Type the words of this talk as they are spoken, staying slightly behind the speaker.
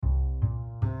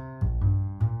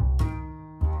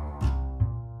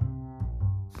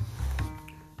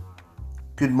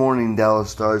Good morning, Dallas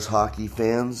Stars hockey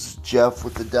fans. Jeff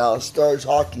with the Dallas Stars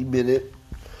Hockey Minute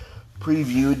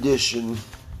Preview Edition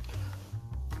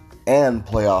and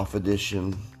Playoff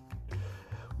Edition.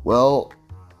 Well,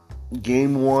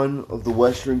 Game 1 of the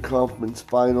Western Conference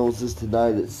Finals is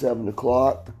tonight at 7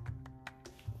 o'clock.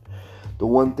 The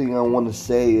one thing I want to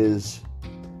say is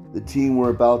the team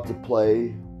we're about to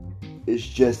play is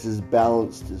just as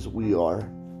balanced as we are.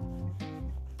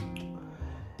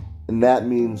 And that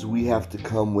means we have to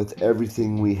come with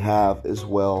everything we have as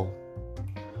well.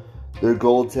 Their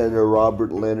goaltender,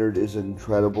 Robert Leonard, is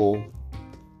incredible.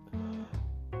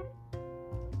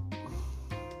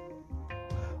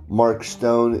 Mark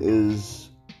Stone is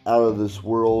out of this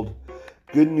world.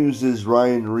 Good news is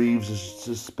Ryan Reeves is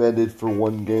suspended for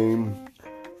one game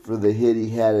for the hit he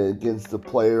had against the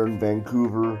player in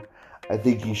Vancouver. I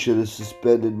think he should have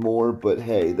suspended more, but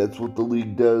hey, that's what the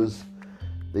league does.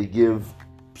 They give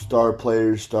star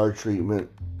players star treatment.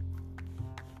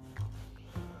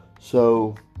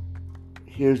 So,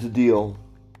 here's the deal.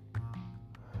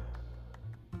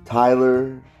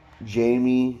 Tyler,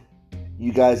 Jamie,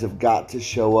 you guys have got to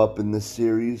show up in this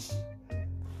series.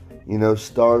 You know,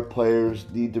 star players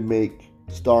need to make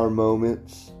star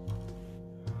moments.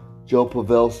 Joe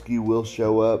Pavelski will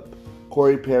show up.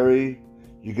 Corey Perry,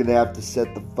 you're going to have to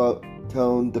set the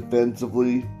tone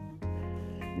defensively.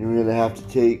 You're going to have to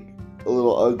take a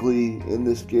little ugly in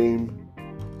this game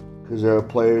because there are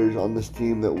players on this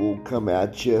team that will come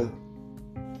at you.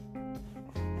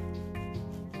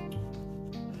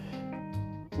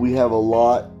 We have a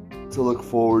lot to look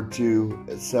forward to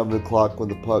at 7 o'clock when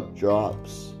the puck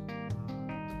drops.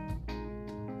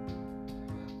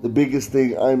 The biggest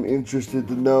thing I'm interested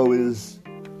to know is,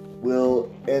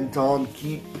 will Anton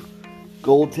keep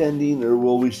goaltending, or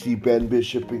will we see Ben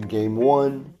Bishop in Game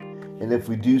 1? And if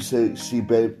we do see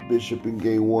Ben Bishop in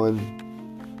Game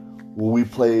 1, will we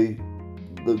play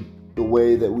the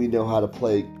way that we know how to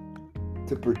play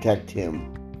to protect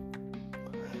him?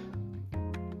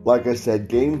 Like I said,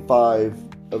 Game 5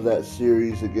 of that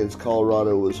series against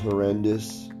Colorado was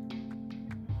horrendous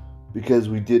because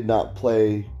we did not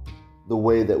play the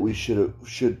way that we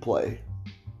should play.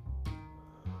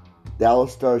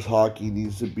 Dallas Stars hockey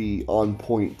needs to be on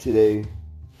point today.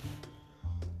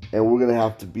 And we're going to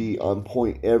have to be on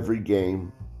point every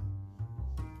game.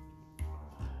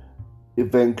 If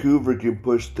Vancouver can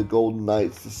push the Golden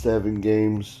Knights to 7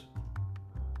 games,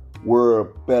 we're a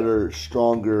better,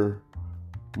 stronger,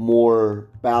 more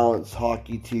balanced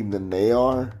hockey team than they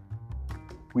are.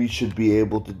 We should be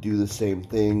able to do the same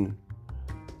thing.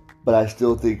 But I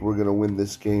still think we're going to win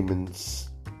this game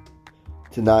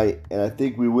tonight. And I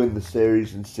think we win the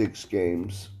series in 6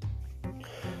 games.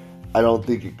 I don't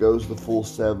think it goes the full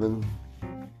 7.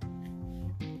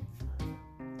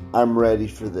 I'm ready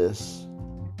for this.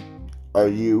 Are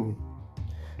you?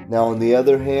 Now, on the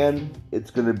other hand,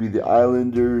 it's going to be the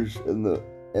Islanders and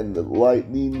the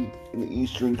Lightning in the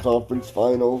Eastern Conference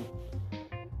Final.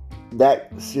 That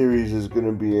series is going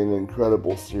to be an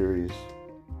incredible series.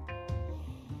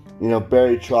 You know,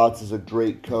 Barry Trotz is a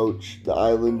great coach. The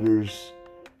Islanders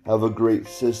have a great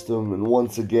system, and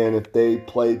once again, if they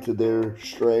play to their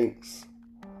strengths,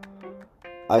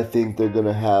 I think they're going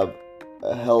to have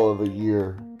a hell of a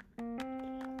year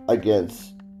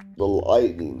against the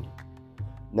Lightning.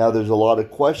 Now, there's a lot of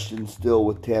questions still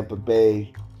with Tampa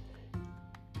Bay.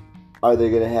 Are they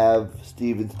going to have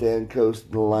Steven Stamkos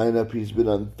in the lineup? He's been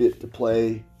unfit to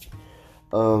play.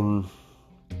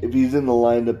 If he's in the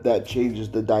lineup, that changes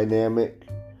the dynamic.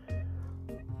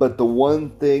 But the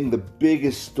one thing, the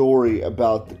biggest story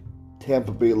about the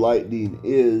Tampa Bay Lightning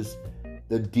is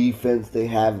the defense they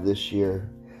have this year.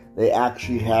 They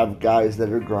actually have guys that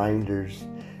are grinders.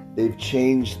 They've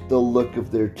changed the look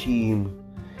of their team.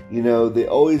 You know, they've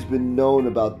always been known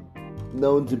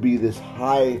to be this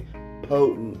high,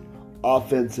 potent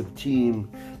offensive team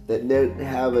that didn't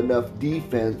have enough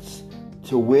defense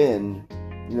to win.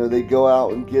 You know, they go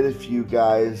out and get a few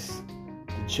guys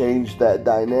to change that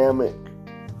dynamic.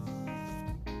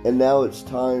 And now it's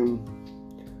time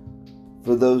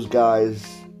for those guys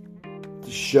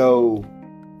to show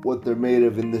what they're made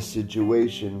of in this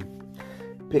situation.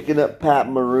 Picking up Pat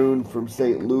Maroon from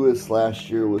St. Louis last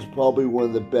year was probably one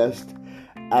of the best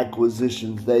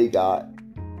acquisitions they got.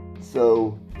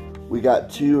 So we got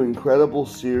 2 incredible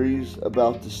series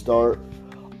about to start.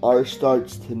 Ours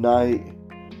starts tonight,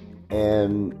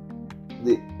 and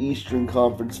the Eastern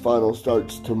Conference Final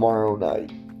starts tomorrow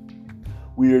night.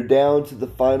 We are down to the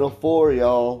Final 4,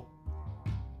 y'all.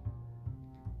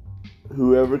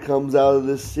 Whoever comes out of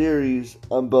this series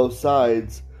on both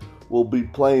sides will be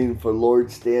playing for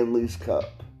Lord Stanley's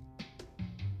Cup.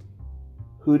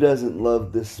 Who doesn't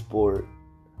love this sport?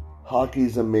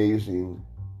 Hockey's amazing.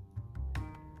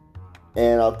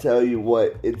 And I'll tell you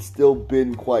what, it's still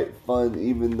been quite fun,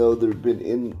 even though they've been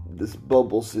in this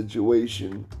bubble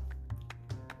situation.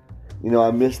 You know,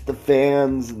 I miss the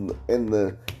fans and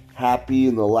the happy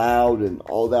and the loud and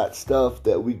all that stuff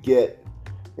that we get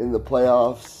in the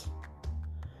playoffs.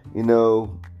 You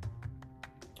know,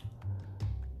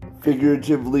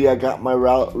 figuratively, I got my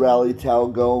rally towel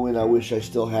going. I wish I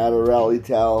still had a rally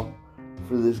towel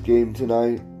for this game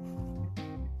tonight.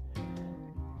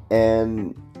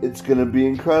 And it's going to be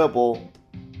incredible.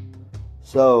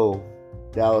 So,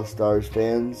 Dallas Stars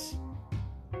fans,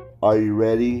 are you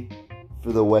ready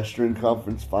for the Western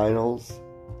Conference Finals?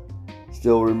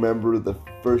 Still remember the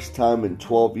first time in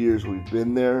 12 years we've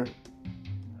been there?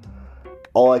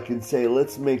 All I can say,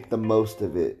 let's make the most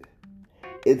of it.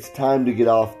 It's time to get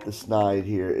off the snide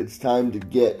here. It's time to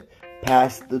get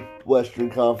past the Western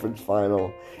Conference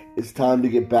Final. It's time to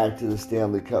get back to the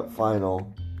Stanley Cup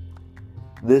Final.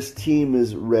 This team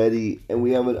is ready, and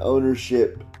we have an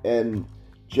ownership and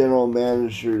general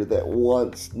manager that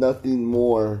wants nothing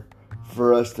more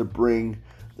for us to bring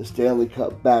the Stanley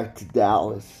Cup back to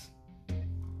Dallas.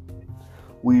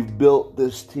 We've built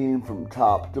this team from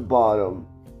top to bottom,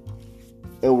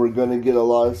 and we're going to get a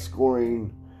lot of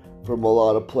scoring from a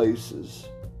lot of places.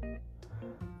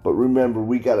 But remember,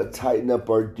 we got to tighten up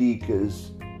our D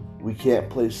because we can't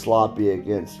play sloppy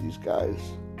against these guys.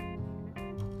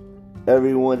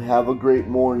 Everyone have a great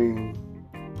morning.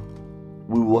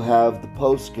 We will have the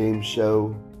post-game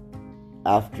show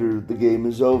after the game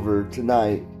is over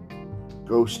tonight.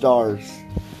 Go Stars.